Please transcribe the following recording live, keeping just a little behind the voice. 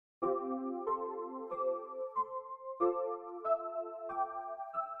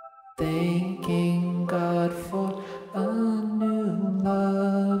Thanking God for a new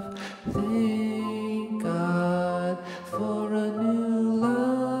love. Thank God for a new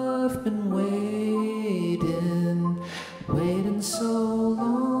love. Been waiting so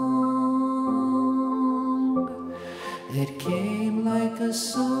long. It came like a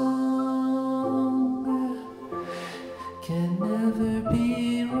song, can never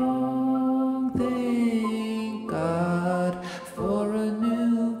be wrong. Thank God for a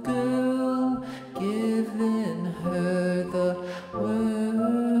new girl, giving her the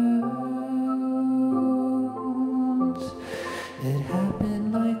world. It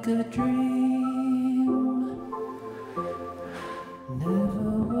happened like a dream,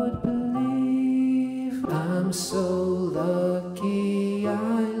 never would believe. I'm so lucky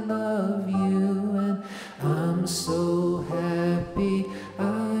I love you, and I'm so happy I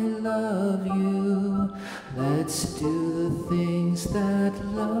love you. Let's do the things that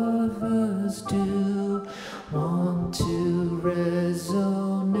lovers do. Want to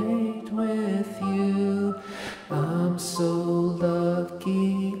resonate with you. I'm so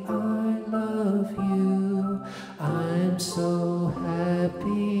lucky I love you. I'm so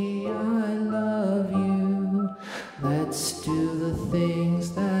happy I love you. Let's do the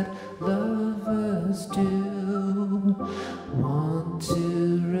things that lovers do. Want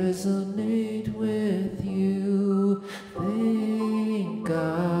to resonate with you. Thank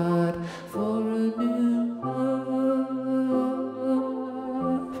God for a new love.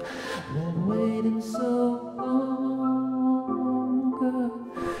 Been waiting so long,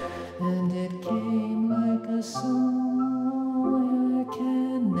 and it came like a song. I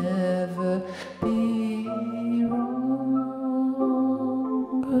can never be wrong.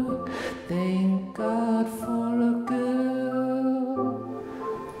 Thank God for a girl,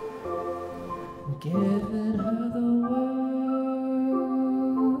 giving her the world.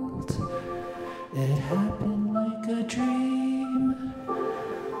 It happened like a dream,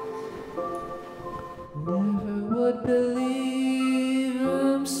 never would believe.